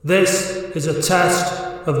This is a test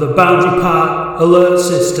of the Boundary Park alert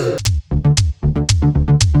system.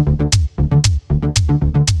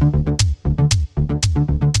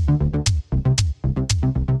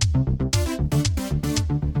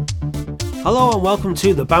 Hello and welcome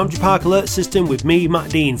to the Boundary Park alert system with me, Matt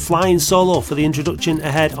Dean, flying solo for the introduction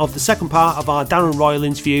ahead of the second part of our Darren Royle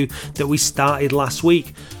interview that we started last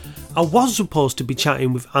week. I was supposed to be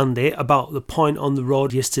chatting with Andy about the point on the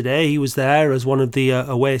road yesterday. He was there as one of the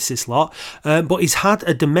Oasis lot, but he's had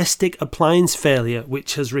a domestic appliance failure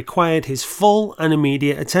which has required his full and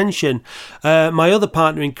immediate attention. My other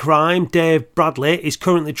partner in crime, Dave Bradley, is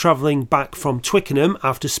currently travelling back from Twickenham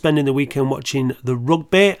after spending the weekend watching the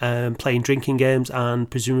rugby, playing drinking games and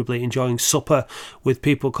presumably enjoying supper with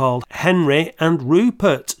people called Henry and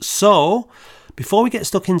Rupert. So, before we get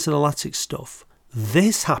stuck into the Latics stuff,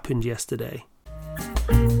 this happened yesterday.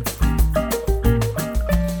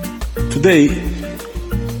 Today,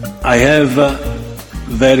 I have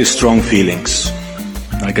very strong feelings.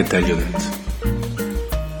 I can tell you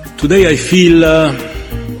that. Today I feel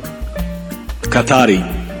Qatari.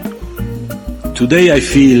 Today I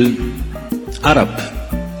feel Arab.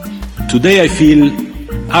 Today I feel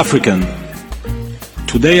African.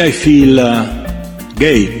 Today I feel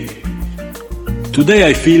gay. Today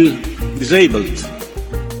I feel disabled.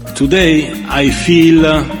 Today I feel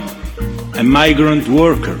a migrant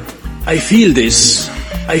worker. I feel this.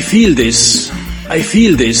 I feel this. I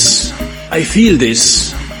feel this. I feel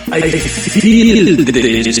this. I feel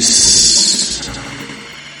this.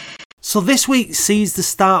 So this week sees the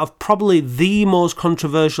start of probably the most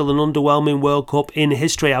controversial and underwhelming World Cup in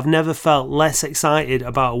history. I've never felt less excited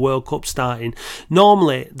about a World Cup starting.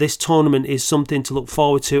 Normally, this tournament is something to look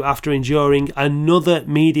forward to after enduring another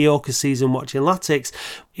mediocre season watching Latics.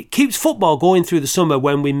 It keeps football going through the summer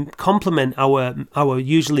when we compliment our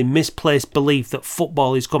usually misplaced belief that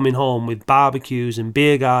football is coming home with barbecues and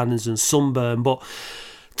beer gardens and sunburn. But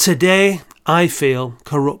today, I feel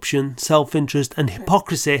corruption, self-interest and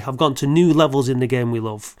hypocrisy have gone to new levels in the game we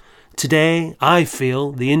love. Today, I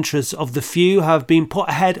feel the interests of the few have been put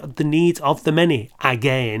ahead of the needs of the many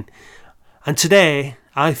again. And today,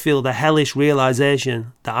 I feel the hellish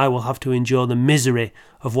realisation that I will have to endure the misery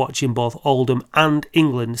of watching both Oldham and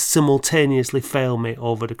England simultaneously fail me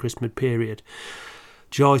over the Christmas period.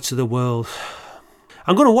 Joy to the world.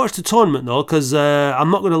 I'm going to watch the tournament though, because I'm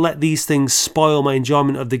not going to let these things spoil my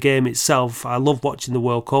enjoyment of the game itself. I love watching the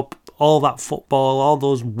World Cup, all that football, all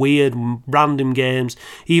those weird random games,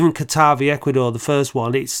 even Qatar v Ecuador, the first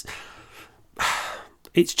one. It's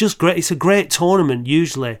just great. It's a great tournament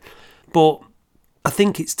usually, but I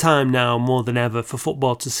think it's time now more than ever for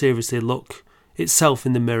football to seriously look itself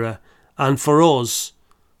in the mirror and for us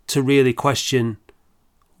to really question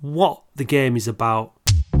what the game is about.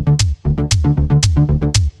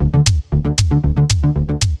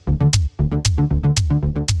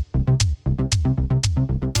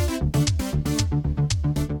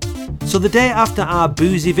 So the day after our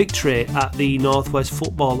boozy victory at the Northwest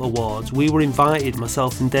Football Awards, we were invited,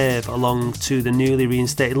 myself and Dave, along to the newly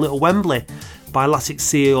reinstated Little Wembley by Latics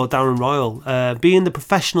CEO Darren Royle. Being the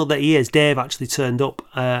professional that he is, Dave actually turned up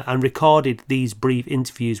and recorded these brief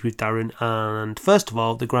interviews with Darren and, first of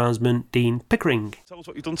all, the groundsman Dean Pickering. Tell us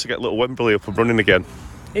what you've done to get Little Wembley up and running again.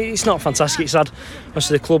 It's not fantastic. It's sad.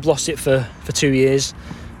 Obviously, the club lost it for 2 years.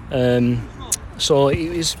 So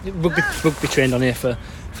it was rugby trained on here for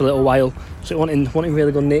a little while, so it wanting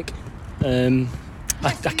really good nick.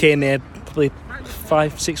 I came here probably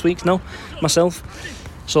 5-6 weeks now myself,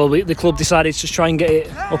 so the club decided to just try and get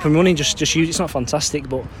it up and running, just use it. It's not fantastic,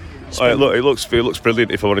 but it looks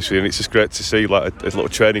brilliant, if I'm honest with you, and it's just great to see like a little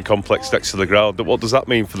training complex next to the ground. What does that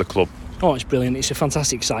mean for the club? Oh, it's brilliant. It's a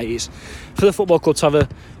fantastic site. It's for the football club to have a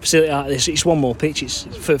facility like this. It's one more pitch. It's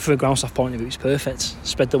for a ground staff point of view, it's perfect.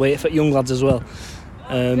 Spread the weight for young lads as well.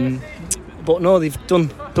 But no, they've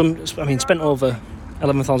done. I mean, spent over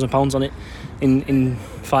 £11,000 on it in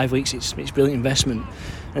 5 weeks. It's brilliant investment,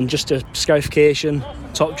 and just a scarification,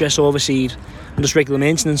 top dress, overseed, and just regular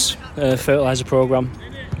maintenance, fertiliser programme,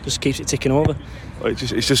 just keeps it ticking over.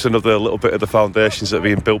 It's just another little bit of the foundations that are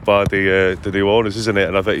being built by the new owners, isn't it?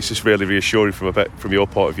 And I bet it's just really reassuring from your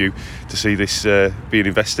point of view to see this being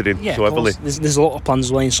invested in so heavily. There's a lot of plans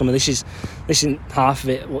as well in summer. This isn't half of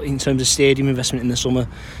it in terms of stadium investment in the summer.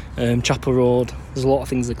 Chapel Road. There's a lot of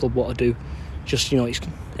things the club want to do. Just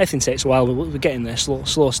everything takes a while, but we're getting there,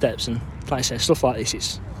 slow steps. And like I said, stuff like this,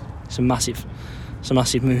 it's a massive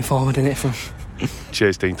move forward in it.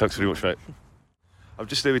 Cheers, Dean. Thanks very much, mate. I'm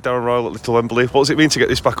just here with Darren Royle at Little Wembley. What does it mean to get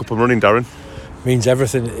this back up and running, Darren? means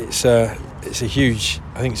everything. It's a huge.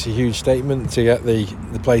 I think it's a huge statement to get the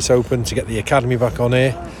place open, to get the academy back on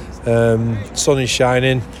here. Sun is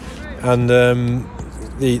shining, and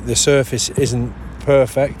the surface isn't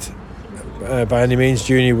perfect by any means.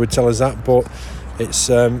 Junior would tell us that, but it's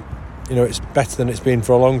it's better than it's been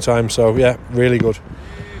for a long time. So yeah, really good.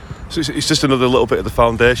 So it's just another little bit of the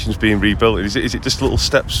foundations being rebuilt. Is it just little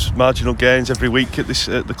steps, marginal gains every week at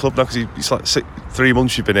the club now? Because it's like 3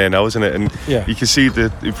 months you've been here now, isn't it? And you can see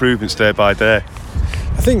the improvements day by day.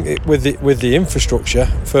 I think with the infrastructure,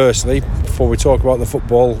 firstly, before we talk about the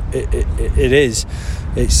football, it's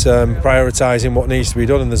prioritising what needs to be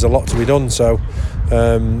done, and there's a lot to be done. So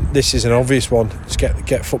this is an obvious one. Just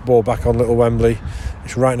get football back on Little Wembley.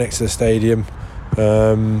 It's right next to the stadium.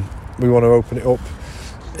 We want to open it up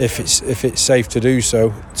if it's safe to do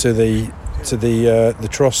so to the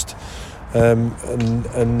trust and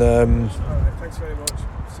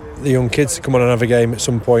the young kids to come on and have a game at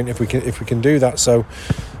some point if we can do that. So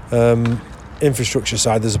infrastructure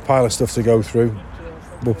side, there's a pile of stuff to go through.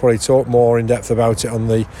 We'll probably talk more in depth about it on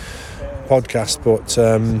the podcast, but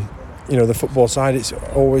the football side, it's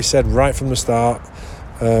always said right from the start,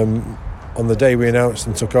 on the day we announced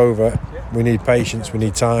and took over, we need patience, we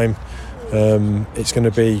need time. It's going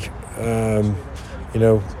to be a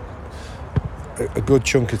good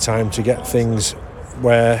chunk of time to get things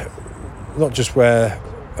where, not just where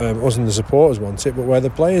us and the supporters want it, but where the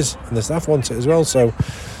players and the staff want it as well. So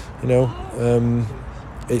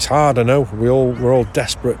it's hard, I know. We're all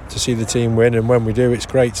desperate to see the team win, and when we do, it's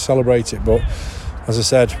great to celebrate it. But as I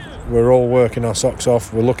said, we're all working our socks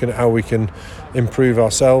off. We're looking at how we can improve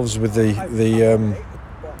ourselves with the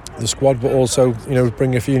squad, but also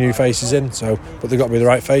bring a few new faces in. So, but they've got to be the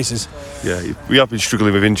right faces. Yeah, we have been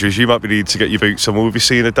struggling with injuries. You might be needing to get your boots on. Will we be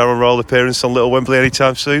seeing a Darren Royle appearance on Little Wembley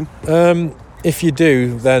anytime soon? If you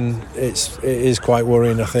do, then it is quite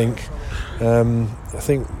worrying. I think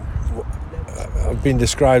I've been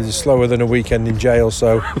described as slower than a weekend in jail,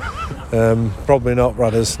 so probably not,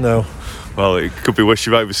 Radders, no. Well, it could be worse.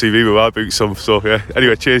 You might even see me with my boots on. So yeah.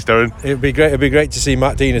 Anyway, cheers, Darren. It'd be great to see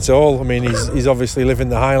Matt Dean at all. I mean, he's obviously living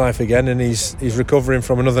the high life again, and he's recovering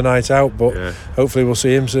from another night out. But hopefully we'll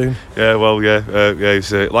see him soon. Yeah, well,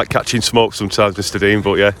 he's like catching smoke sometimes, Mr. Dean.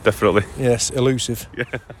 But yeah, definitely. Yes, elusive. Yeah.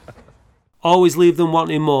 Always leave them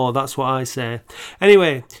wanting more, that's what I say.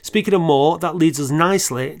 Anyway, speaking of more, that leads us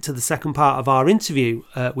nicely to the second part of our interview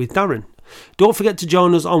with Darren. Don't forget to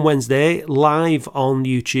join us on Wednesday live on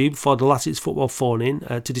YouTube for the Latics Football Phone-In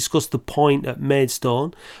to discuss the point at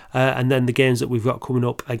Maidstone and then the games that we've got coming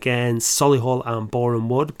up against Solihull and Boreham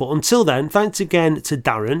Wood. But until then, thanks again to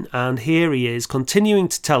Darren, and here he is continuing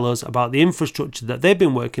to tell us about the infrastructure that they've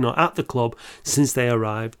been working on at the club since they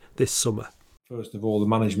arrived this summer. First of all, the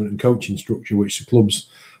management and coaching structure, which the club's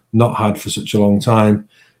not had for such a long time.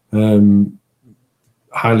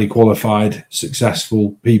 Highly qualified,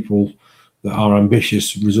 successful people that are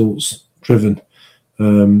ambitious, results driven,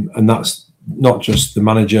 and that's not just the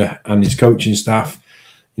manager and his coaching staff.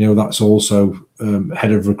 That's also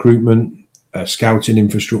head of recruitment, scouting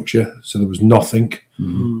infrastructure. So there was nothing.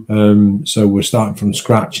 Mm-hmm. So we're starting from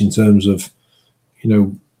scratch in terms of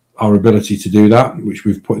our ability to do that, which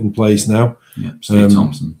we've put in place now. Yeah,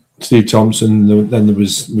 Steve Thompson. Then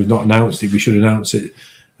we've not announced it. We should announce it,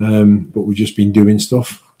 but we've just been doing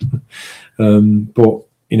stuff. But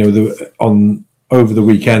over the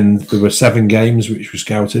weekend there were 7 games which were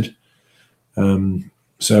scouted.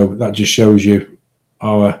 So that just shows you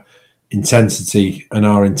our intensity and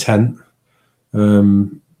our intent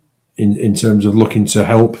in terms of looking to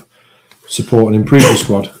help support and improve the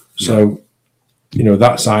squad. So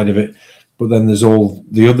that side of it. But then there's all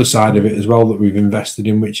the other side of it as well that we've invested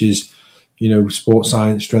in, which is, sports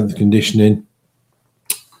science, strength and conditioning,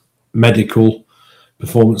 medical,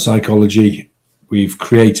 performance psychology. We've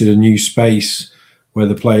created a new space where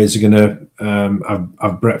the players are going to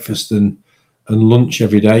have breakfast and lunch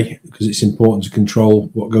every day, because it's important to control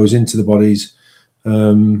what goes into the bodies,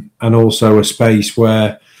 and also a space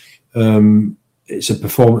where it's a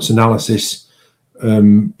performance analysis,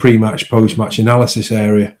 pre-match, post-match analysis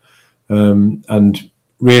area. And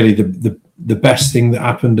really the best thing that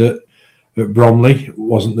happened at Bromley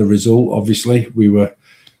wasn't the result. Obviously, we were,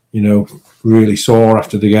 really sore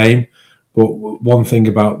after the game. But one thing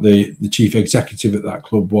about the chief executive at that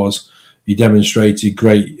club was he demonstrated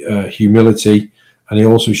great humility, and he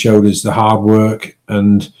also showed us the hard work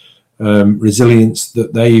and resilience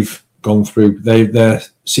that they've gone through. They're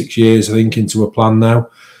 6 years, I think, into a plan now.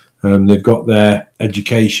 They've got their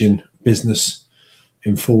education business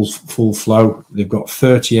in full flow. They've got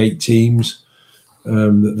 38 teams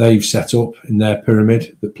that they've set up in their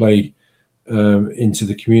pyramid that play into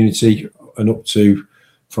the community and up to,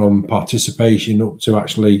 from participation up to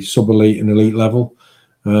actually sub-elite and elite level.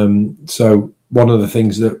 So one of the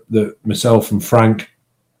things that myself and Frank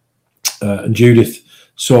and Judith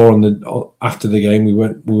saw after the game, we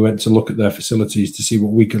went to look at their facilities to see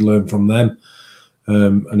what we could learn from them,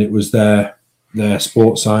 and it was their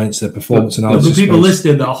sports science, their performance analysis. The people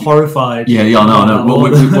listening that are horrified. Yeah, no. Well,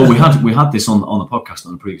 we had this on the podcast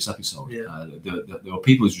on the previous episode. Yeah. There were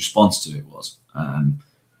people whose response to it was,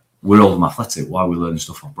 "We're all athletic. Why are we learning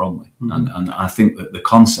stuff off Bromley?" Mm-hmm. And I think that the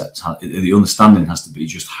concept, the understanding has to be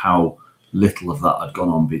just how little of that had gone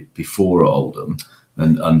on before at Oldham,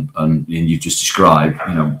 and you've just described.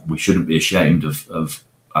 We shouldn't be ashamed of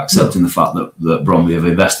accepting the fact that Bromley have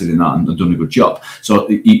invested in that and done a good job. So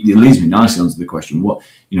it leads me nicely onto the question: what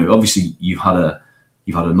obviously you've had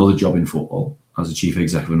another job in football as a chief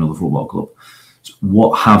executive of another football club. So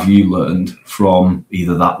what have you learned from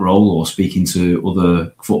either that role or speaking to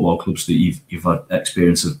other football clubs that you've had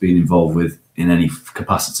experience of being involved with in any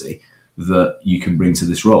capacity that you can bring to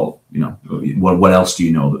this role? What else do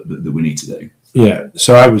you know that we need to do? Yeah,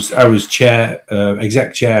 so I was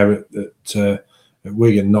exec chair at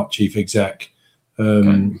Wigan, not chief exec.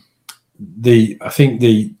 Okay. I think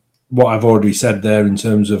what I've already said there in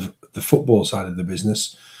terms of the football side of the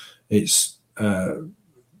business, it's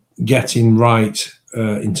getting right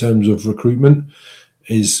in terms of recruitment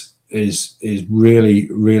is really,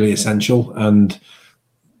 really essential. And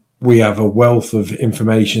we have a wealth of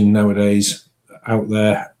information nowadays out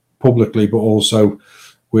there publicly, but also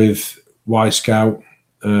with Y-Scout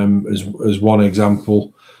as one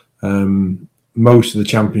example. Most of the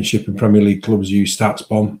Championship and Premier League clubs use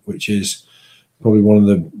StatsBomb, which is probably one of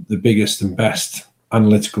the biggest and best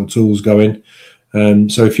analytical tools going.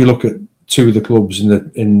 So if you look at two of the clubs in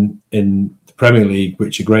the Premier League,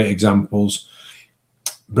 which are great examples,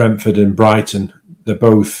 Brentford and Brighton, they're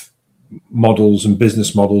both models and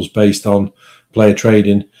business models based on player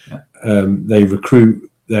trading. Yeah. They recruit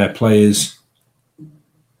their players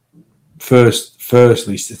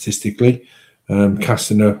firstly statistically,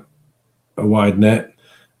 casting a wide net.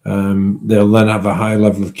 They'll then have a high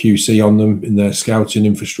level of QC on them in their scouting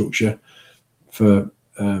infrastructure for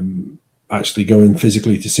actually going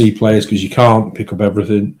physically to see players, because you can't pick up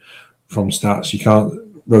everything from stats. You can't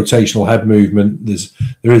rotational head movement.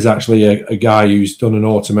 There is actually a guy who's done an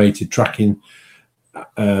automated tracking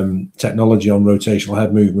technology on rotational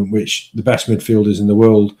head movement, which the best midfielders in the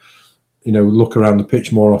world, look around the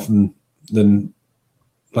pitch more often than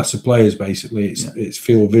lesser players. Basically, it's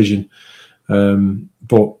field vision.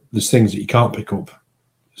 But there's things that you can't pick up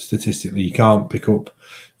statistically. You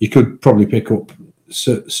could probably pick up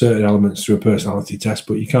certain elements through a personality test,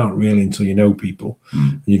 but you can't really until you know people.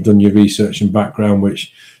 And you've done your research and background,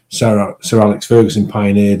 which Sir Alex Ferguson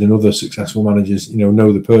pioneered, and other successful managers,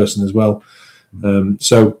 know the person as well.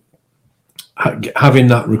 So having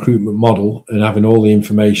that recruitment model and having all the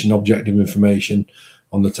information, objective information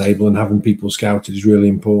on the table, and having people scouted is really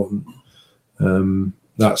important.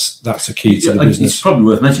 That's a key to the business. It's probably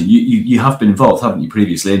worth mentioning. You have been involved, haven't you,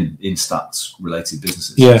 previously in stats related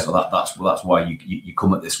businesses? Yeah. So that's why you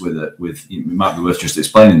come at this with it might be worth just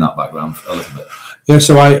explaining that background a little bit. Yeah.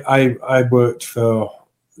 So I worked for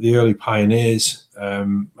the early pioneers. I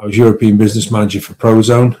was European business manager for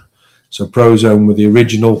Prozone. So Prozone were the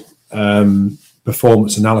original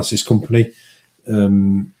performance analysis company,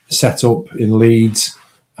 set up in Leeds.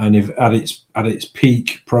 And if at its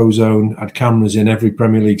peak, Prozone had cameras in every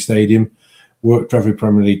Premier League stadium, worked for every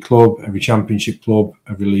Premier League club, every Championship club,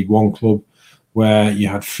 every League One club, where you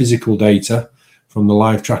had physical data from the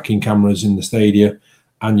live tracking cameras in the stadia,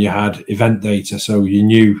 and you had event data, so you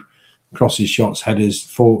knew crosses, shots, headers,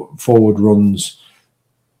 forward runs,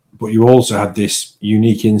 but you also had this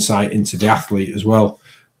unique insight into the athlete as well,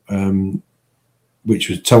 which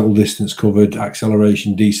was total distance covered,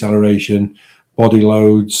 acceleration, deceleration, body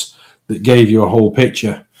loads, that gave you a whole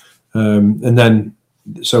picture. And then,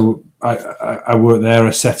 so I worked there.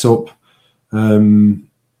 I set up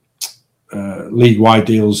league-wide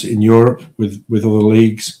deals in Europe with other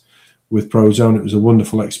leagues with Prozone. It was a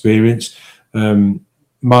wonderful experience. The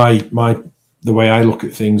way I look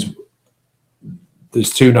at things,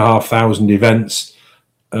 there's 2,500 events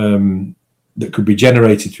that could be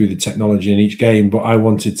generated through the technology in each game, but I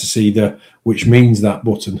wanted to see which means that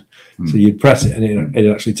button. So you'd press it and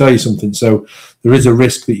it'd actually tell you something. So there is a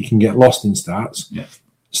risk that you can get lost in stats. Yeah.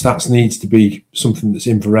 Stats needs to be something that's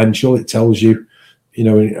inferential. It tells you,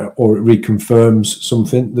 or it reconfirms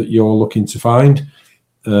something that you're looking to find.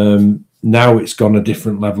 Now it's gone a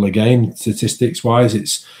different level again, statistics wise.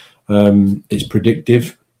 It's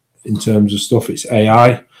predictive in terms of stuff. It's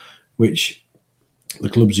AI, which the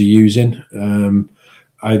clubs are using.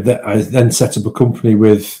 I then set up a company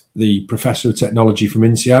with the professor of technology from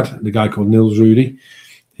INSEAD, the guy called Nils Rudy.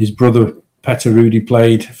 His brother Petter Rudy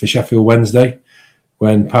played for Sheffield Wednesday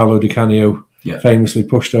when Paolo Di Canio famously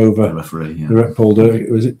pushed over the referee. Paul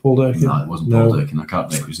Durkin. Was it Paul Durkin? No, it wasn't Paul Durkin. I can't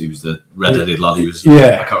remember because he was the red-headed lad. He was.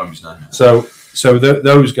 Yeah. I can't remember his name. So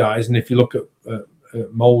those guys, and if you look at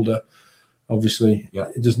Mulder, obviously,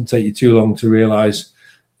 it doesn't take you too long to realise,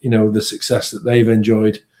 the success that they've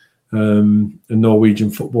enjoyed. And Norwegian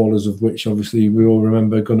footballers, of which obviously we all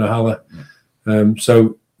remember Gunnar Halle.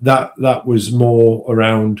 So that was more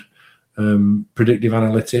around predictive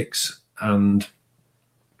analytics and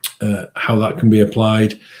how that can be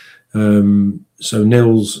applied. So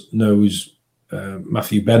Nils knows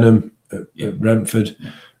Matthew Benham at Brentford,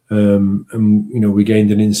 and we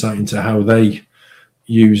gained an insight into how they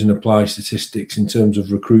use and apply statistics in terms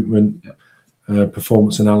of recruitment,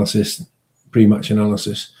 performance analysis, pre-match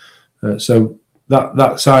analysis. So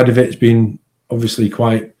that side of it's been obviously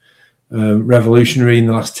quite revolutionary in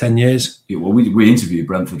the last 10 years. Yeah, well, we interviewed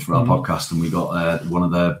Brentford for our podcast, and we got one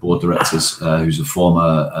of their board directors, who's a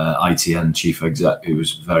former ITN chief exec, who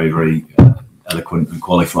was very, very eloquent and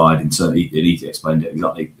qualified. He explained it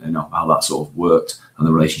exactly, how that sort of worked and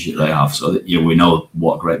the relationship they have. So that, we know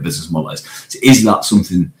what a great business model is. So is that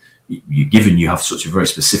something, given you have such a very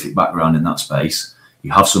specific background in that space,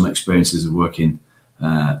 you have some experiences of working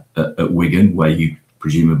at Wigan, where you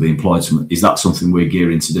presumably employed someone. Is that something we're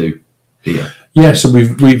gearing to do here? Yeah, so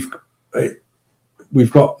we've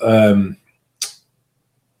got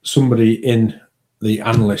somebody in the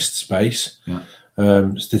analyst space,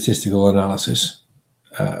 statistical analysis,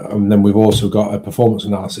 and then we've also got a performance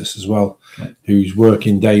analysis as well, who's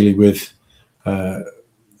working daily with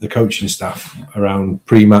the coaching staff around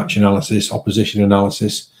pre-match analysis, opposition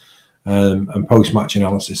analysis, and post-match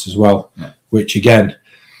analysis as well. Which again,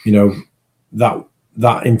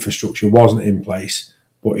 that infrastructure wasn't in place.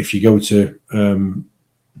 But if you go to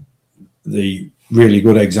the really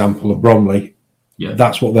good example of Bromley,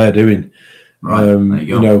 that's what they're doing. Right, there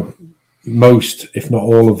you go. Most, if not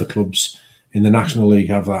all, of the clubs in the National League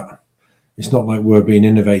have that. It's not like we're being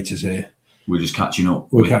innovators here. We're just catching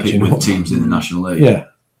up with teams in the National League.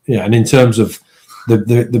 Yeah. And in terms of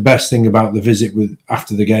the best thing about the visit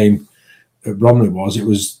after the game at Bromley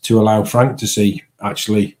was to allow Frank to see,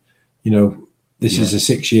 actually, this is a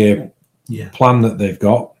 6-year plan that they've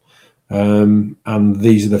got, and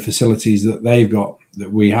these are the facilities that they've got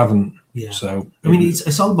that we haven't. So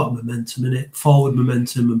it's all about momentum, isn't it? Forward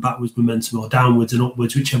momentum and backwards momentum, or downwards and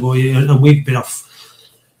upwards, whichever way. And we've been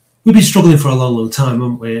struggling for a long time,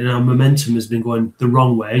 haven't we? And our momentum has been going the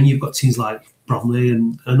wrong way. And you've got teams like Bromley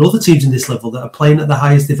and other teams in this level that are playing at the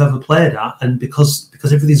highest they've ever played at, and because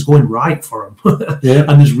everything's going right for them.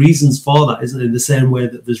 And there's reasons for that, isn't it? In the same way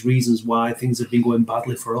that there's reasons why things have been going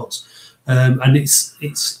badly for us. And it's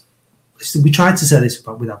we tried to say this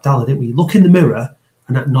with Abdallah, didn't we? Look in the mirror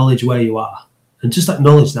and acknowledge where you are, and just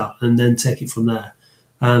acknowledge that, and then take it from there.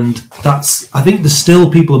 And I think there's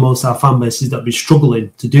still people amongst our fan bases that have been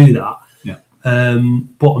struggling to do that.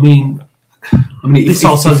 But this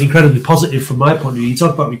all sounds incredibly positive from my point of view. You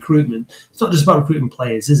talk about recruitment. It's not just about recruiting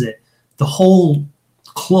players, is it? The whole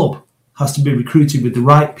club has to be recruited with the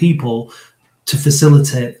right people to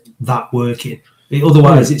facilitate that working.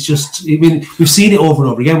 Otherwise, it's just, we've seen it over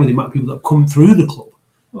and over again with the amount of people that have come through the club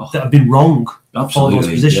that have been wrong for those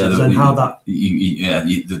positions, and how that...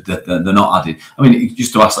 they're not added.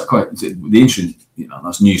 Just to ask that question, the interesting,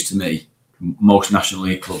 that's news to me. Most National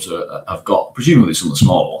League clubs have got, presumably some of the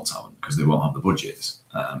smaller ones haven't, because they won't have the budgets.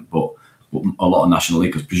 But a lot of National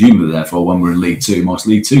League clubs, presumably therefore, when we're in League Two, most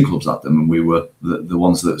League Two clubs had them, and we were the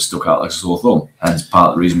ones that stuck out like a sore thumb. Hence part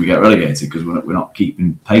of the reason we get relegated, because we're not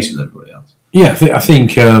keeping pace with everybody else. Yeah, I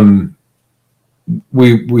think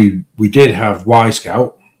we did have Y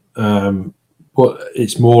Scout, but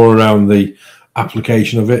it's more around the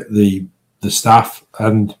application of it, the staff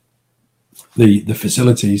and the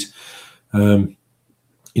facilities.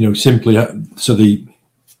 Simply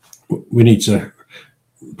we need to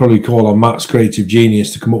probably call on Matt's creative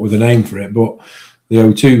genius to come up with a name for it. But the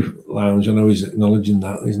O2 Lounge, I know he's acknowledging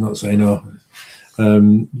that. He's not saying no.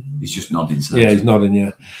 He's just nodding. Yeah, he's nodding.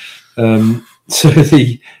 Yeah. So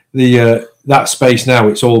that space now,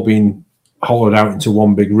 it's all been hollowed out into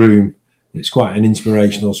one big room. It's quite an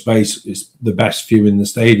inspirational space. It's the best view in the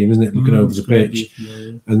stadium, isn't it? Looking over the pitch,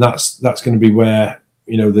 and that's going to be where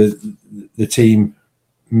the team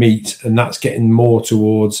meet, and that's getting more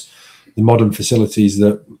towards the modern facilities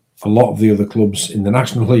that a lot of the other clubs in the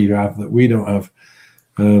National League have that we don't have.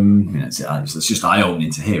 I mean, it's just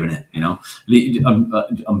eye-opening to hear, isn't it? You know,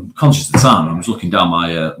 I'm conscious of the time. I was looking down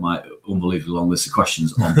my my unbelievably long list of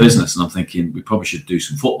questions on business, and I'm thinking we probably should do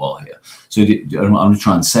some football here. So I'm going to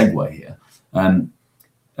try and segue here.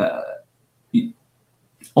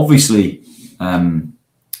 Obviously, the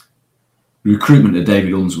recruitment of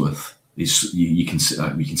David Unsworth is you can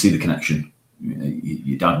see the connection.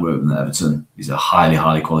 Your dad worked with Everton. He's a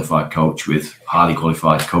highly qualified coach with highly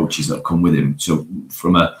qualified coaches that have come with him. So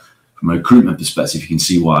from a recruitment perspective, you can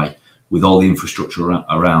see why, with all the infrastructure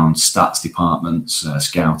around stats departments,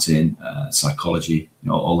 scouting, psychology,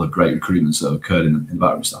 all the great recruitments that have occurred in the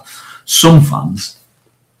background stuff. Some fans,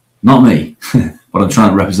 not me, but I'm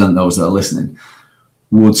trying to represent those that are listening,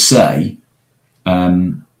 would say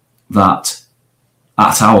that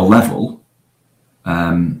at our level,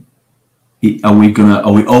 are we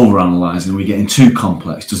overanalyzing? Are we getting too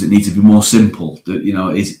complex? Does it need to be more simple?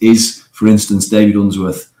 Is for instance David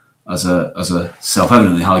Unsworth as a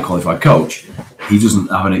self-evidently highly qualified coach, he doesn't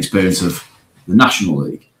have an experience of the National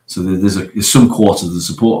League. So there's some quarter of the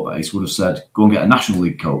supporter base would have said, go and get a National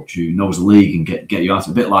League coach who knows the league and get you out.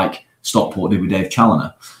 A bit like Stockport did with Dave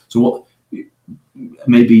Challoner. So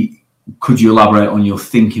maybe could you elaborate on your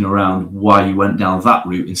thinking around why you went down that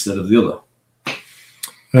route instead of the other?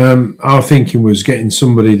 Our thinking was getting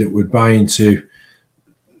somebody that would buy into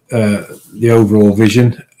the overall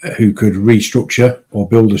vision, who could restructure or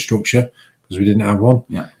build a structure, because we didn't have one,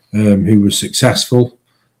 who was successful,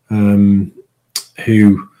 who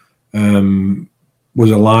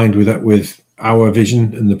was aligned with our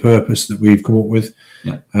vision and the purpose that we've come up with.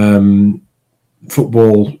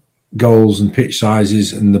 Football goals and pitch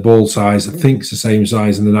sizes and the ball size, I think, is the same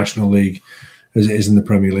size in the National League as it is in the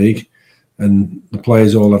Premier League. And the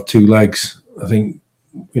players all have two legs. I think,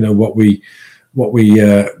 what we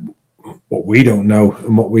don't know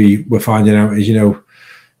and what we're finding out is,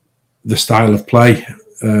 the style of play,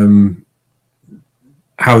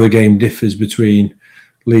 how the game differs between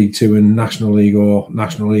League Two and National League, or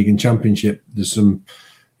National League and Championship. There's some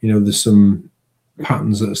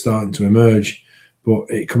patterns that are starting to emerge, but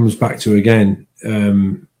it comes back to, again,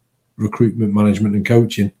 recruitment, management and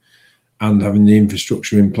coaching, and having the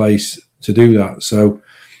infrastructure in place to do that. So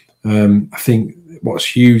I think what's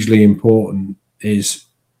hugely important is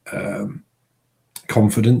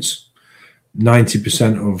confidence.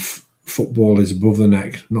 90% of football is above the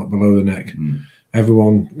neck, not below the neck.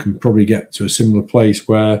 Everyone can probably get to a similar place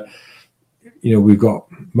where, we've got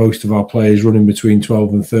most of our players running between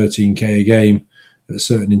 12 and 13k a game at a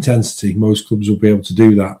certain intensity. Most clubs will be able to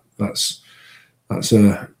do that. That's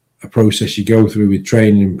a process you go through with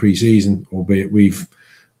training in pre-season, albeit we've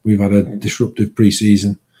had a disruptive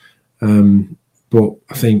pre-season. But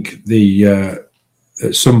I think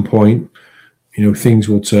at some point, things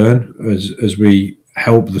will turn as we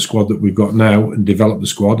help the squad that we've got now and develop the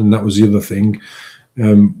squad. And that was the other thing.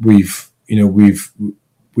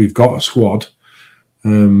 We've got a squad.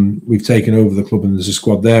 We've taken over the club and there's a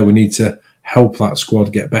squad there. We need to help that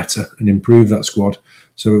squad get better and improve that squad.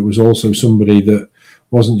 So it was also somebody that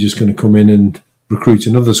wasn't just going to come in and recruit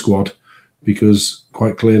another squad, because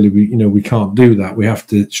quite clearly we can't do that. We have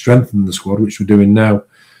to strengthen the squad, which we're doing now,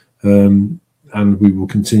 and we will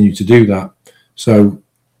continue to do that. So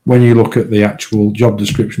when you look at the actual job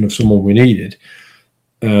description of someone we needed,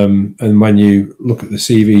 and when you look at the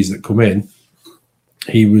CVs that come in,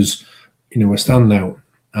 he was a standout,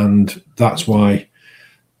 and that's why,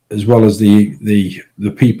 as well as the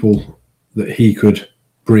people that he could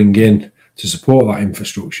bring in to support that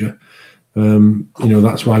infrastructure,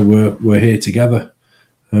 that's why we're here together.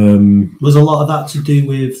 Was a lot of that to do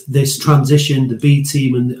with this transition, the B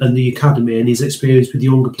team and the academy, and his experience with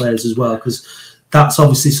younger players as well? Because that's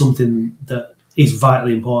obviously something that is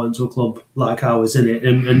vitally important to a club like ours, isn't it?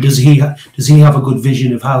 And does he have a good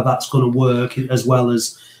vision of how that's going to work, as well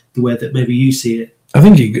as the way that maybe you see it? I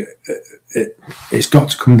think it's got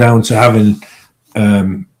to come down to having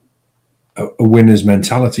a winner's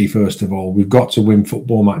mentality. First of all, we've got to win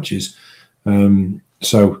football matches.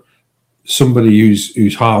 So somebody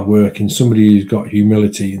who's hardworking, somebody who's got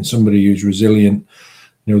humility, and somebody who's resilient,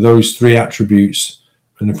 those three attributes.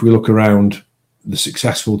 And if we look around the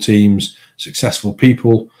successful teams, successful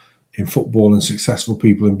people in football and successful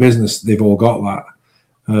people in business, they've all got that.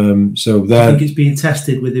 So I think it's being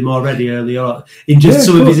tested with him already early on in just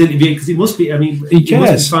some of his interviews, because it must be. I mean, he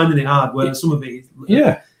must be finding it hard. Where some of it,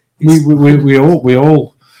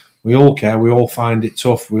 we all care. We all find it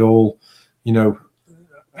tough. We all,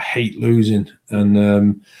 hate losing,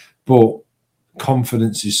 and but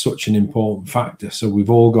confidence is such an important factor. So we've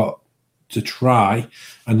all got to try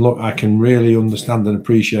and look. I can really understand and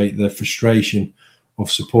appreciate the frustration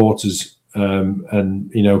supporters, and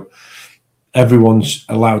everyone's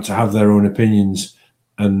allowed to have their own opinions,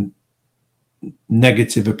 and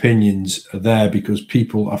negative opinions are there because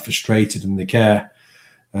people are frustrated and they care.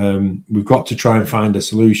 We've got to try and find a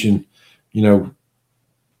solution,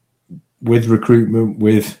 with recruitment,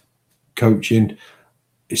 with coaching.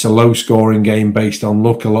 It's a low scoring game based on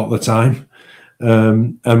luck a lot of the time.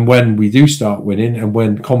 And when we do start winning and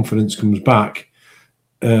when confidence comes back,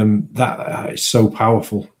 that is so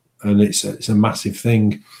powerful, and it's a massive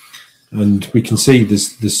thing. And we can see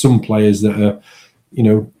there's some players that are,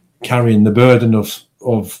 carrying the burden of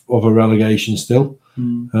a relegation still.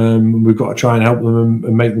 We've got to try and help them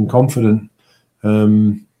and make them confident.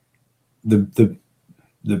 The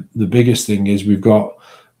biggest thing is we've got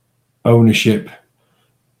ownership,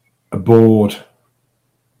 a board,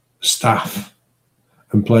 staff,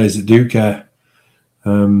 and players that do care.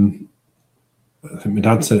 I think my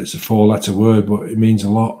dad said it's a 4-letter word, but it means a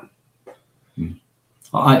lot.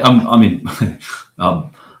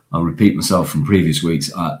 I'll repeat myself from previous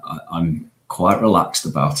weeks. I'm quite relaxed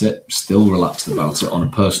about it, still relaxed about it on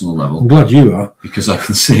a personal level. I'm glad you are, because I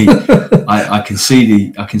can see, I can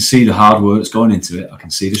see the hard work that's going into it. I can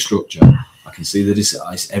see the structure. I can see that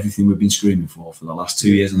it's everything we've been screaming for the last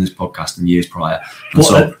 2 years on this podcast and years prior. And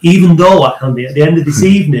but even though, Andy, at the end of this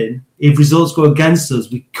evening, if results go against us,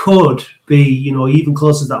 we could be, even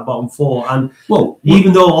closer to that bottom four. And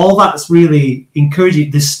even though all that's really encouraging,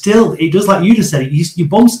 there's still, it does, like you just said, your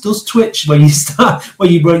bum does twitch when you start,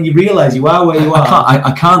 when you realise you are where you are.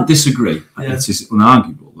 I can't disagree. Yeah. It is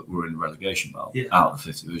unarguable that we're in the relegation battle out of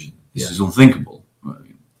the 5th division. This is unthinkable.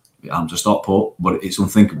 I'm just not put, but it's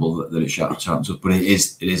unthinkable that it happens. But it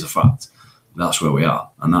is a fact. That's where we are,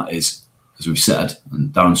 and that is, as we've said,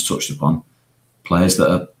 and Darren's touched upon, players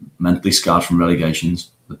that are mentally scarred from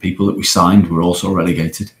relegations. The people that we signed were also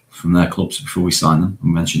relegated from their clubs before we signed them.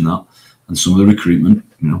 We mentioned that, and some of the recruitment,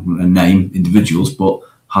 and name individuals, but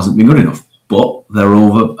hasn't been good enough. But there are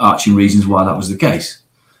overarching reasons why that was the case,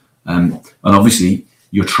 and obviously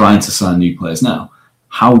you're trying to sign new players now.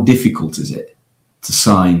 How difficult is it to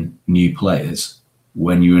sign new players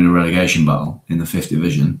when you're in a relegation battle in the 5th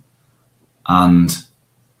division, and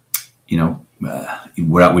we don't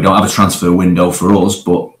have a transfer window for us,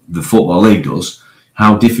 but the Football League does.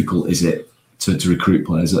 How difficult is it to recruit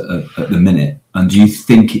players at the minute? And do you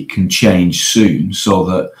think it can change soon, so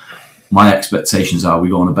that my expectations are we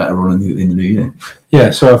go on a better run in the new year?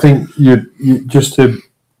 Yeah, so I think you just to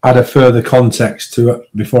add a further context to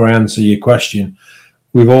it before I answer your question,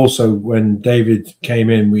 we've also, when David came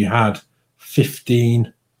in, we had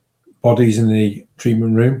 15 bodies in the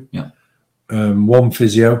treatment room. Yeah. One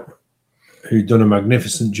physio who'd done a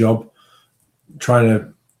magnificent job trying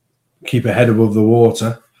to keep a head above the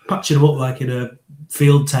water. Patching them up like in a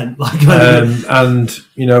field tent. And,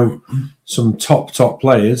 some top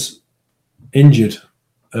players injured.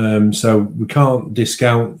 So we can't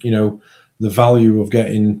discount, the value of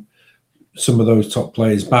getting some of those top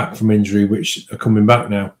players back from injury, which are coming back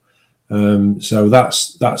now. So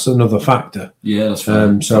that's another factor. Yeah, that's fair.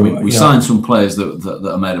 We signed some players that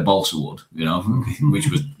are made of balsa wood,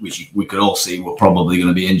 which we could all see were probably going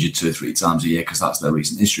to be injured 2 or 3 times a year because that's their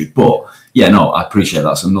recent history. But I appreciate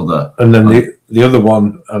that's another. And then the other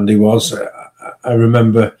one, Andy, was I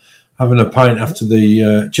remember having a pint after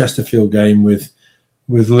the Chesterfield game with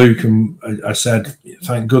Luke, and I said,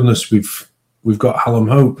 "Thank goodness we've got Hallam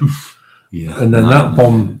Hope." Yeah, and then that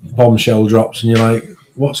bombshell drops, and you're like,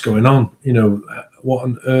 what's going on? What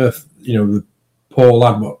on earth? The poor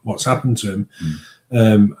lad, what's happened to him?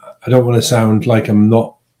 I don't want to sound like I'm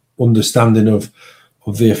not understanding of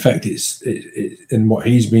the effect it's in what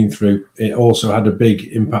he's been through. It also had a big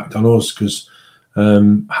impact on us because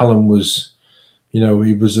Hallam was, he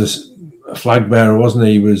was a flag bearer, wasn't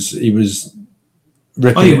he? He was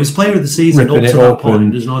ripping. He was player of the season up to that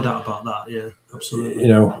point. There's no doubt about that. Yeah, absolutely.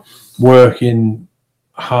 Working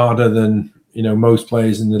harder than most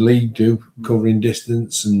players in the league do, covering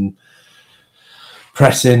distance and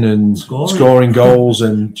pressing and scoring goals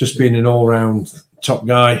and just being an all-round top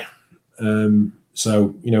guy.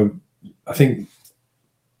 So I think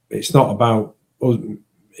it's not about us.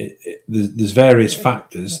 There's various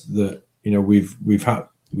factors that we've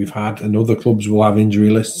had, and other clubs will have injury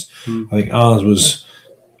lists. I think ours was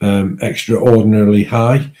extraordinarily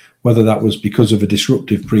high. Whether that was because of a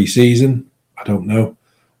disruptive pre-season, I don't know.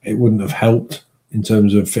 It wouldn't have helped in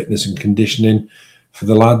terms of fitness and conditioning for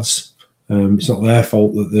the lads. It's not their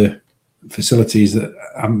fault that the facilities that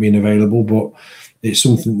haven't been available, but it's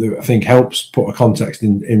something that I think helps put a context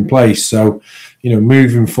in place. So,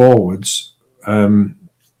 moving forwards, to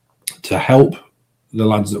help the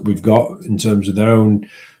lads that we've got in terms of their own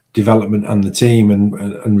development and the team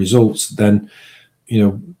and results, then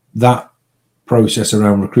that process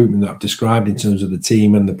around recruitment that I've described in terms of the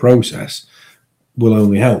team and the process will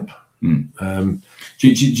only help. Do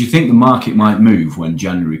you think the market might move when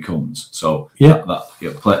January comes? So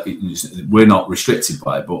we're not restricted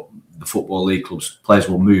by it, but the Football League clubs players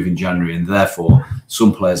will move in January, and therefore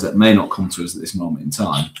some players that may not come to us at this moment in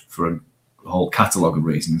time for a whole catalogue of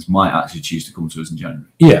reasons might actually choose to come to us in January.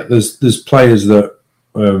 Yeah, there's players that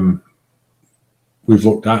we've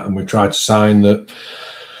looked at and we've tried to sign that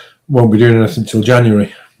won't be doing anything until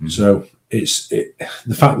January. So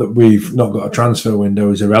the fact that we've not got a transfer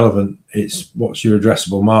window is irrelevant. It's what's your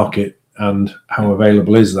addressable market and how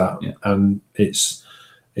available is that, and it's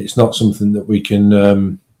not something that we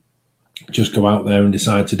can just go out there and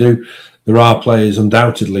decide to do. There are players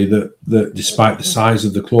undoubtedly that despite the size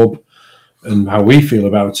of the club and how we feel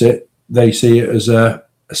about it, they see it as a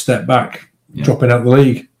step back, dropping out the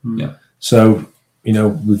league. So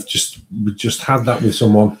we've just had that with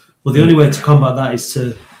someone. Well, the only way to combat that is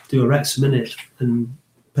to do a Wrexham minute and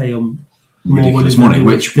pay them more money,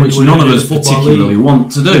 which none of us particularly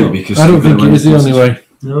want to do, because I don't think it is the only way.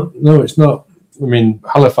 No, it's not. I mean,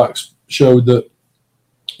 Halifax showed that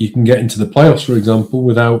you can get into the playoffs, for example,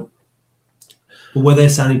 without. But were they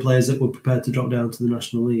signing players that were prepared to drop down to the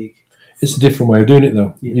National League? It's a different way of doing it,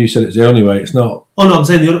 though. You said it's the only way. It's not. Oh no, I'm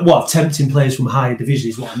saying tempting players from higher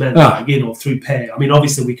division is what I meant. Through pay. I mean,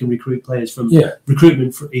 obviously we can recruit players from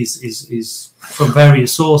recruitment is from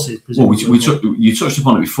various sources. Well, you touched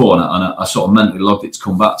upon it before, and I sort of mentally logged it to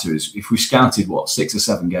come back to. Is if we scouted 6 or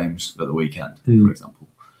 7 games at the weekend, for example,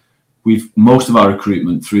 most of our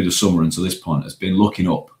recruitment through the summer until this point has been looking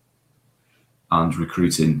up and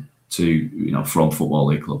recruiting to from Football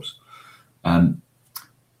League clubs.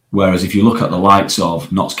 Whereas if you look at the likes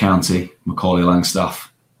of Notts County, Macaulay Langstaff,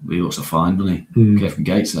 he looks a fine, doesn't he? Kay from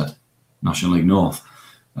Gateshead, National League North.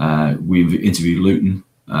 We've interviewed Luton.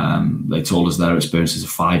 They told us their experiences of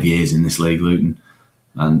 5 years in this league, Luton,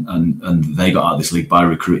 and they got out of this league by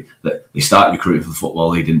recruit. They started recruiting for the Football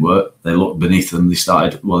League, didn't work. They looked beneath them.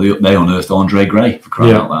 They unearthed Andre Gray, for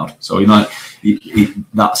crying out loud. So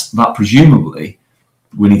that's presumably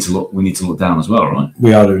we need to look down as well, right?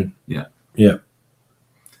 We are doing.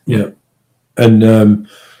 Yeah, and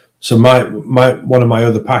so my one of my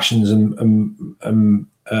other passions and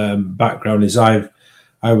background is I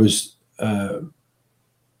was part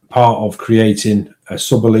of creating a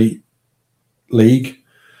sub-elite league.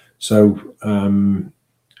 So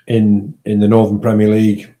in the Northern Premier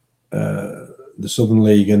League, the Southern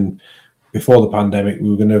League, and before the pandemic, we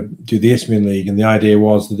were going to do the Isthmian League, and the idea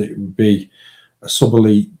was that it would be a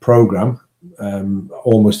sub-elite program,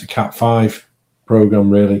 almost a Cat 5 program,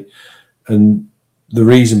 really. And the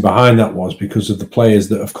reason behind that was because of the players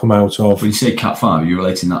that have come out of. When you say Cat 5, you're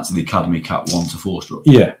relating that to the academy Cat 1 to 4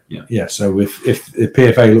 structure. Yeah. So if the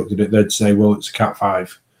PFA looked at it, they'd say, well, it's a Cat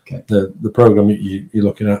 5. Okay. The program you're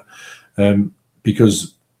looking at,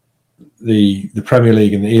 because the Premier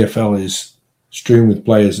League and the EFL is strewn with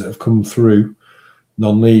players that have come through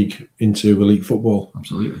non-league into elite football.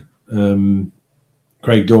 Absolutely.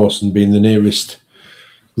 Craig Dawson being the nearest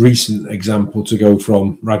recent example to go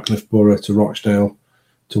from Radcliffe Borough to Rochdale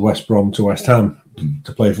to West Brom to West Ham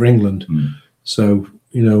to play for England. So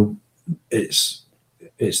it's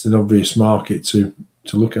an obvious market to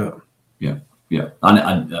look at. Yeah,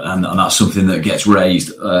 and that's something that gets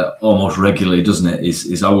raised almost regularly, doesn't it?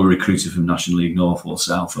 Is our recruited from National League North or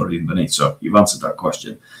South or even beneath? So you've answered that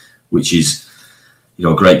question, which is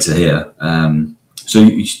great to hear. So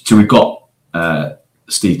we've got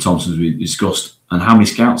Steve Thompson, as we discussed. And how many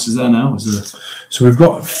scouts is there now? So we've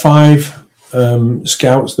got 5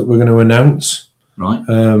 scouts that we're going to announce. Right.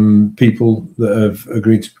 People that have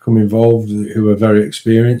agreed to become involved, who are very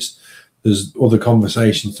experienced. There's other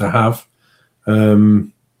conversations to have.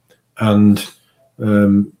 That's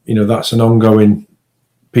an ongoing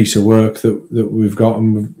piece of work that we've got.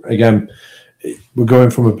 And again, we're going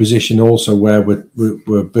from a position also where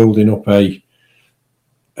we're building up a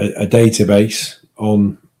database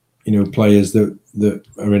on players that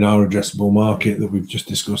are in our addressable market that we've just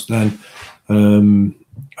discussed then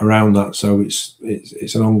around that. So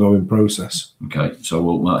it's an ongoing process. Okay, so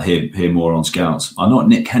we'll hear more on scouts. I know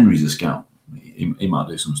Nick Henry's a scout. He might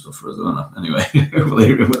do some stuff for us, I don't know. Anyway,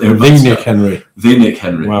 the Nick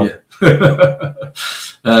Henry. Wow.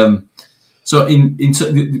 Yeah. So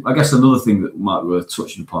I guess another thing that might be worth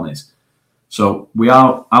touching upon is, so we're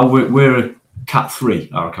a Cat 3,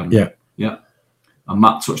 our academy. Yeah. And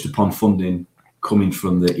Matt touched upon funding coming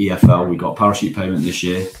from the EFL. We got parachute payment this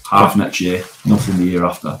year, half next year, nothing the year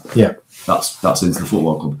after. Yeah, that's into the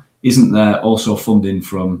football club. Isn't there also funding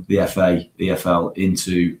from the FA, the EFL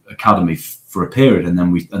into academy for a period, and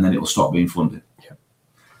then it'll stop being funded? Yeah.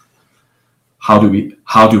 How do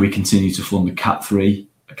we continue to fund the Cat 3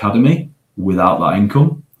 academy without that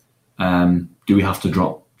income? Do we have to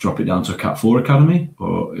drop it down to a Cat 4 academy,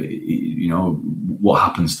 or what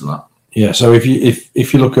happens to that? Yeah. So if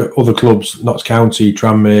you look at other clubs, Notts County,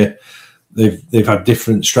 Tranmere, they've had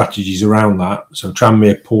different strategies around that. So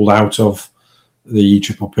Tranmere pulled out of the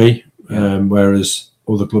EPPP, whereas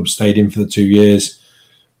other clubs stayed in for the 2 years,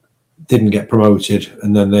 didn't get promoted,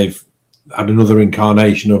 and then they've had another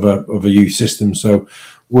incarnation of a youth system. So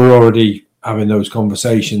we're already having those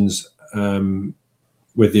conversations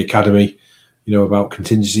with the academy, about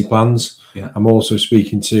contingency plans. Yeah. I'm also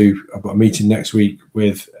I've got a meeting next week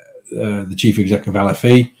with the chief executive of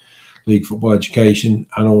LFE, League Football Education,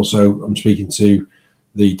 and also I'm speaking to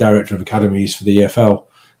the director of academies for the EFL.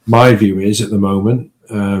 My view is at the moment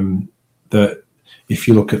that if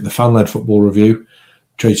you look at the fan-led football review,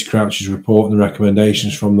 Tracy Crouch's report and the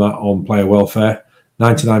recommendations from that on player welfare,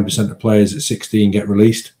 99% of players at 16 get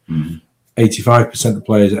released, 85% of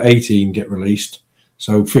players at 18 get released,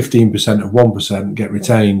 so 15% of 1% get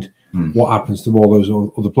retained. What happens to all those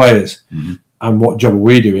other players? And what job are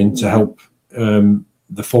we doing to help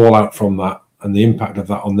the fallout from that and the impact of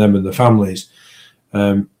that on them and the families?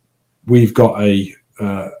 We've got a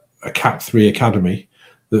Cat 3 academy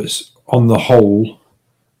that's on the whole,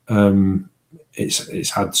 it's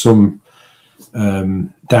had some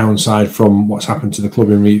downside from what's happened to the club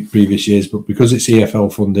in previous years, but because it's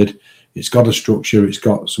EFL funded, it's got a structure, it's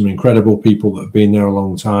got some incredible people that have been there a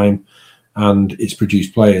long time, and it's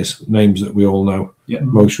produced players, names that we all know. Yeah.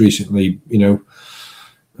 Most recently,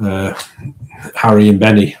 Harry and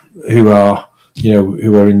Benny, who are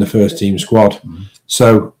in the first team squad.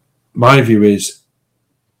 So my view is,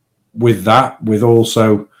 with that, with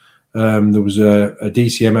also there was a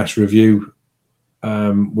DCMS review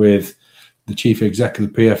with the chief executive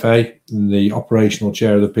of the PFA and the operational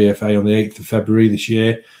chair of the PFA on the 8th of February this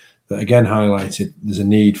year, that again highlighted there's a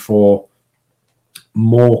need for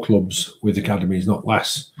more clubs with academies, not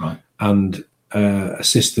less, right, and a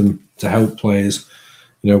system to help players.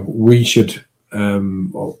 We should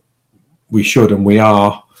and we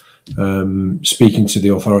are speaking to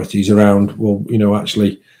the authorities around,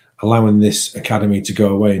 actually allowing this academy to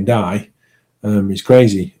go away and die is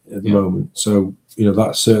crazy at the moment. So,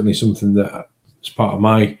 that's certainly something that as part of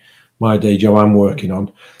my day job I'm working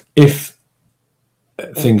on. If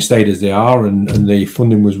things stayed as they are and the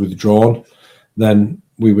funding was withdrawn, then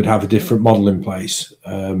we would have a different model in place.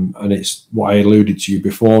 And it's what I alluded to you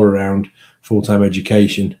before around full-time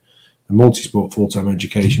education, a multi-sport full-time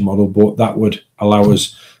education model, but that would allow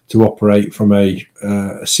us to operate from a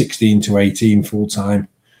 16 to 18 full-time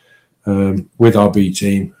with our B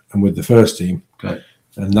team and with the first team. Okay.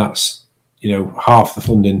 And that's, half the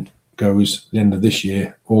funding goes at the end of this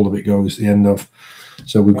year, all of it goes at the end of.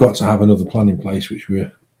 So we've got to have another plan in place, which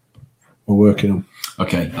we're working on.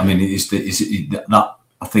 Okay. I mean, that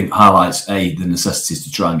I think highlights the necessities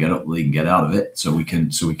to try and get up the league and get out of it, so we can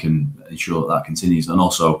ensure that continues, and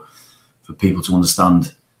also for people to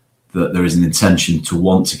understand that there is an intention to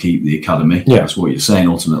want to keep the academy. Yeah. That's what you're saying.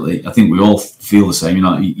 Ultimately, I think we all feel the same.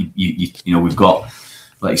 We've got,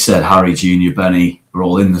 like you said, Harry Junior, Benny are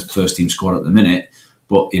all in the first team squad at the minute,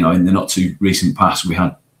 but in the not too recent past, we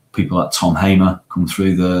had people like Tom Hamer come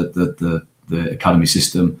through the academy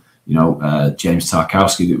system. James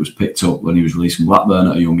Tarkowski that was picked up when he was released from Blackburn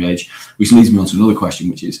at a young age, which leads me on to another question,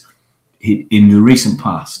 which is, in the recent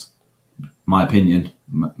past, my opinion,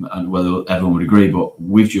 and whether everyone would agree, but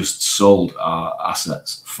we've just sold our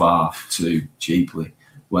assets far too cheaply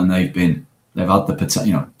when they've had the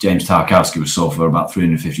potential. James Tarkowski was sold for about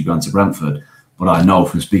 350 grand to Brentford, but I know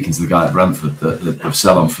from speaking to the guy at Brentford that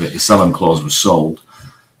the sell-on clause was sold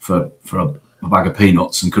for a bag of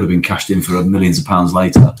peanuts and could have been cashed in for millions of pounds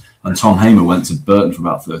later. And Tom Hamer went to Burton for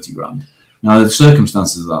about 30 grand. Now, the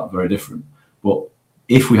circumstances of that are very different. But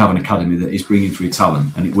if we have an academy that is bringing through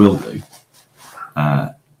talent, and it will do,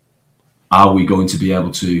 are we going to be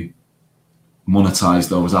able to monetize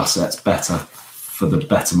those assets better for the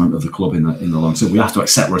betterment of the club in the long term? We have to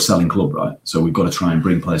accept we're a selling club, right? So we've got to try and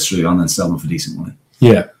bring players through and then sell them for decent money.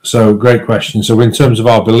 Yeah, so great question. So in terms of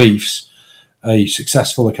our beliefs, a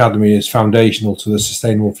successful academy is foundational to the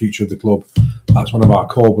sustainable future of the club. That's one of our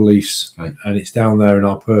core beliefs, okay, and it's down there in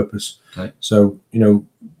our purpose. Okay. So,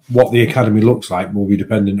 what the academy looks like will be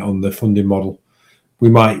dependent on the funding model. We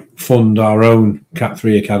might fund our own Cat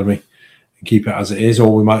 3 academy, keep it as it is,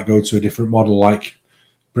 or we might go to a different model like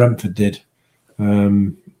Brentford did.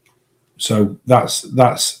 So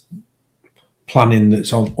that's planning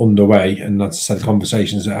that's underway, and as I said,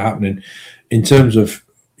 conversations that are happening. In terms of,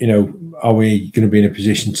 are we going to be in a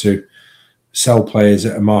position to sell players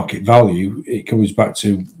at a market value? It comes back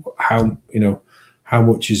to how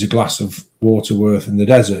much is a glass of water worth in the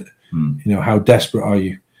desert? How desperate are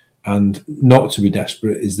you? And not to be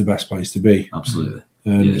desperate is the best place to be.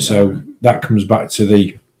 Absolutely. So that comes back to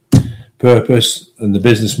the purpose and the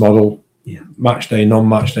business model, match day,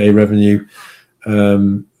 non-match day revenue,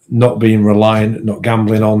 not being reliant, not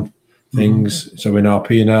gambling on things. So in our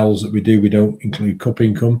P&Ls that we do, we don't include cup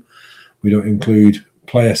income, we don't include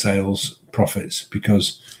player sales profits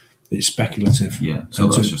because it's speculative. Yeah, so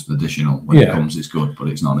that's just additional. When it comes, it's good, but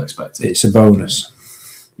it's not expected. It's a bonus.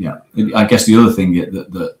 Yeah, I guess the other thing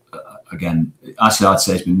that again, actually I'd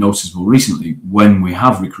say it's been noticeable recently, when we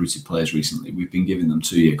have recruited players recently, we've been giving them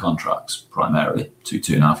 2-year contracts, primarily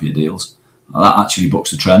 2.5-year deals. Now, that actually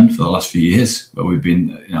bucks the trend for the last few years, where we've been,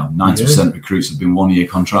 90% recruits have been 1-year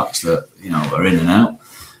contracts that, are in and out.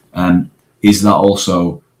 Is that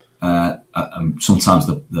also, sometimes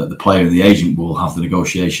the player and the agent will have the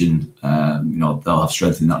negotiation, they'll have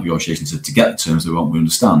strength in that negotiation to get the terms they want, we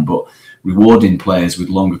understand, but rewarding players with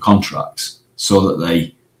longer contracts so that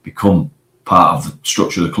they become part of the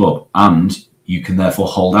structure of the club, and you can therefore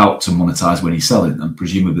hold out to monetize when you're selling them.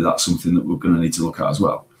 Presumably that's something that we're going to need to look at as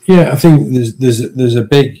well. Yeah, I think there's a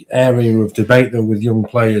big area of debate though with young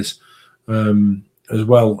players as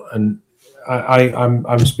well, and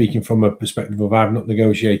I'm speaking from a perspective of I've not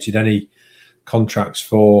negotiated any contracts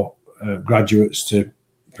for graduates to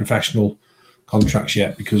professional contracts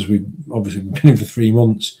yet, because we've obviously been in for 3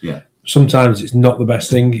 months. Yeah. Sometimes it's not the best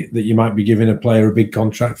thing that you might be giving a player a big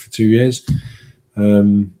contract for 2 years.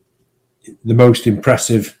 The most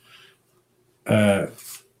impressive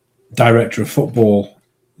director of football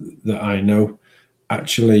that I know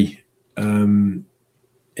actually in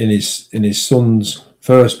his son's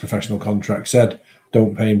first professional contract said,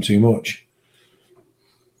 don't pay him too much.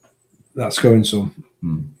 That's going some.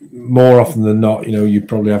 More often than not, you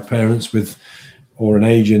probably have parents with, or an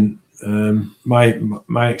agent.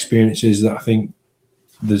 My experience is that I think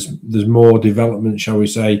there's more development, shall we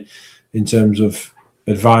say, in terms of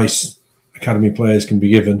advice academy players can be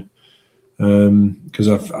given, because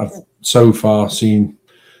I've so far seen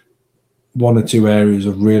 1 or 2 areas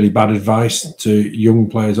of really bad advice to young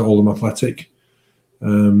players at Oldham Athletic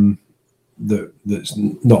that's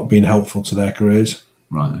not been helpful to their careers.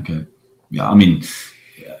 Right. Okay. Yeah. I mean,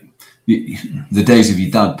 the days of your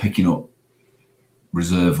dad picking up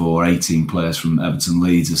reserve or 18 players from Everton,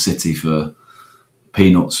 Leeds, or City for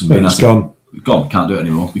peanuts, and it's gone. Can't do it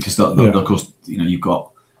anymore, because of course, you've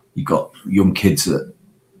got young kids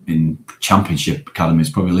in Championship academies,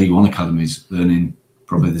 probably League One academies, earning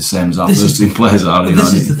probably the same as our first team players are.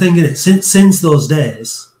 This is the thing, isn't it? Since those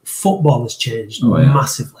days, football has changed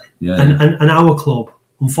massively, and our club,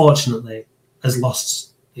 unfortunately, has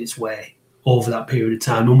lost its way over that period of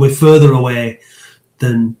time, and we're further away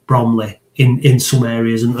than Bromley in some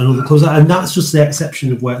areas and other clubs, and that's just the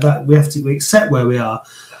exception of where that we accept where we are.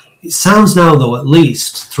 It sounds now, though, at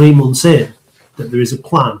least 3 months in, that there is a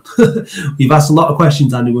plan. We've asked a lot of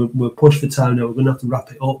questions, Andy. We're pushed for time now. We're going to have to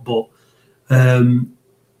wrap it up, but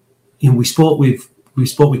we spoke with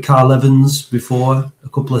Carl Evans before a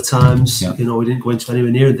couple of times. We didn't go into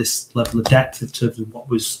anywhere near this level of depth in terms of what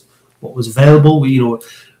was available. We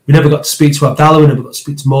never got to speak to Abdallah. We never got to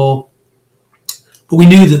speak to Mo. But we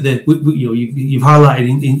knew that you've highlighted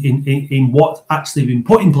in what actually been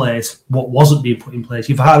put in place, what wasn't being put in place.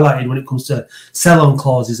 You've highlighted when it comes to sell-on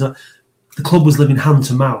clauses that the club was living hand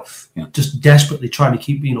to mouth, just desperately trying to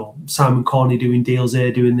keep, Simon Corney doing deals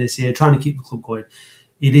here, doing this here, trying to keep the club going.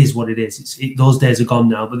 It is what it is. Those days are gone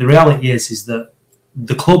now. But the reality is that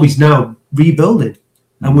the club is now rebuilding,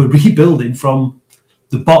 and we're rebuilding from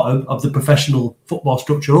the bottom of the professional football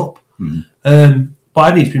structure up. But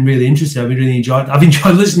I think it's been really interesting. I've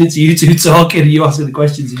enjoyed listening to you two talking, and you asking the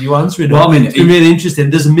questions and you answering them. Well, it's been really interesting.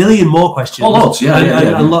 There's a million more questions. Oh, lots,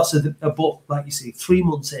 and lots of but like you say, 3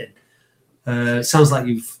 months in, it sounds like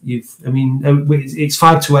you've. I mean, it's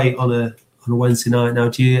 5 to 8 on a Wednesday night now.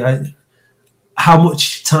 Do you? How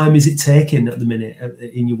much time is it taking at the minute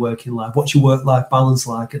in your working life? What's your work-life balance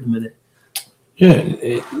like at the minute? Yeah,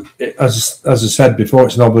 as I said before,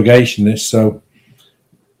 it's an obligation. This so.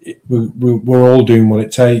 We're all doing what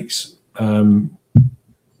it takes. We've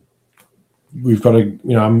got to,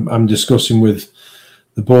 I'm discussing with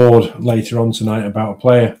the board later on tonight about a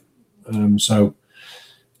player, so it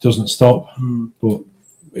doesn't stop. But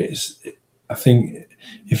I think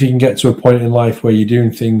if you can get to a point in life where you're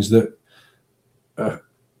doing things that are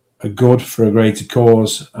good for a greater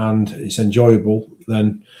cause and it's enjoyable,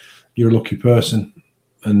 then you're a lucky person.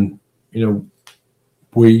 And, you know,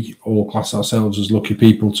 we all class ourselves as lucky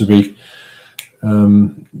people to be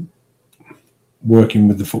working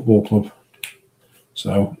with the football club.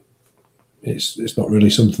 So it's not really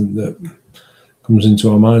something that comes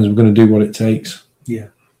into our minds. We're going to do what it takes. Yeah.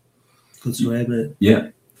 Good to hear, mate. Yeah.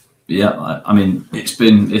 I mean, it's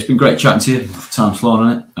been great chatting to you. Time's flown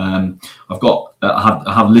on it.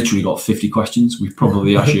 I have literally got 50 questions. We've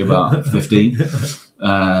probably asked you about 15.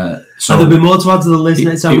 So there'll be more to add to the list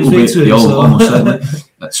next time we speak to him. Almost certainly.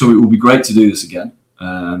 So it will be great to do this again.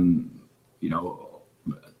 You know,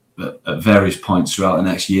 at various points throughout the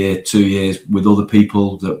next year, 2 years, with other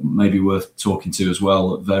people that may be worth talking to as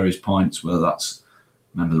well at various points, whether that's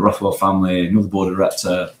a member of the Rothwell family, another board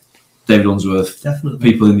director, David Unsworth, definitely,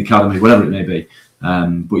 people in the academy, whatever it may be.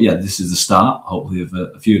 But yeah, this is the start, hopefully, of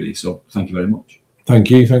a few of these. So thank you very much. Thank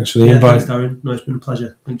you. Thanks for the invite. Thanks, Darren. No, it's been a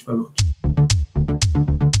pleasure. Thanks very much.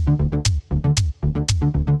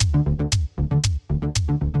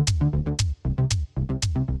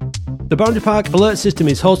 The Boundary Park Alert System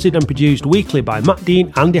is hosted and produced weekly by Matt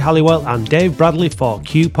Dean, Andy Halliwell and Dave Bradley for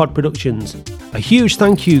Q-Pod Productions. A huge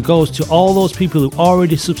thank you goes to all those people who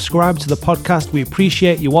already subscribe to the podcast. We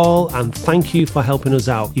appreciate you all and thank you for helping us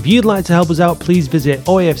out. If you'd like to help us out, please visit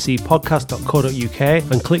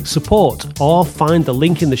oafcpodcast.co.uk and click support or find the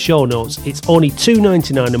link in the show notes. It's only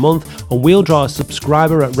 $2.99 a month and we'll draw a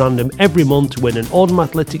subscriber at random every month to win an Oldham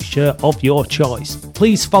Athletics shirt of your choice.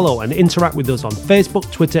 Please follow and interact with us on Facebook,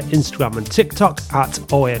 Twitter, Instagram and TikTok at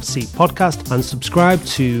OAFC Podcast and subscribe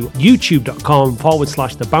to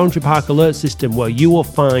youtube.com/The Boundary Park Alert System, where you will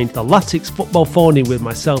find the Latics Football Phone-In with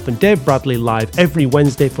myself and Dave Bradley live every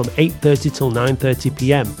Wednesday from 8:30 till 9:30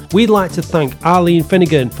 p.m. We'd like to thank Arlene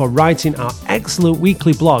Finnegan for writing our excellent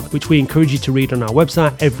weekly blog, which we encourage you to read on our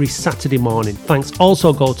website every Saturday morning. Thanks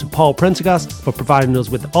also go to Paul Prendergast for providing us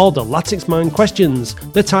with all the Latics Mind questions.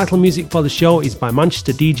 The title music for the show is by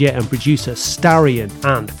Manchester DJ and producer Starion,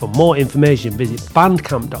 and for more information visit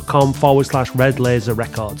bandcamp.com/Red Laser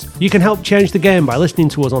Records. You can help change the game by listening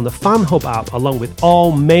to us on the Fan Hub app along with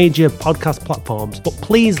all major podcast platforms, but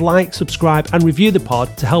please like, subscribe and review the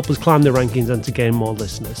pod to help us climb the rankings and to gain more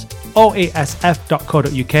listeners.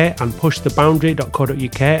 oasf.co.uk and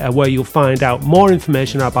pushtheboundary.co.uk are where you'll find out more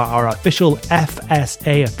information about our official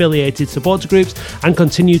FSA affiliated supporter groups and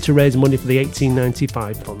continue to raise money for the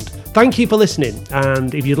 1895 fund. Thank you for listening,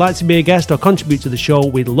 and if you'd like to be a guest or contribute to the show,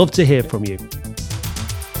 we'd love to hear from you.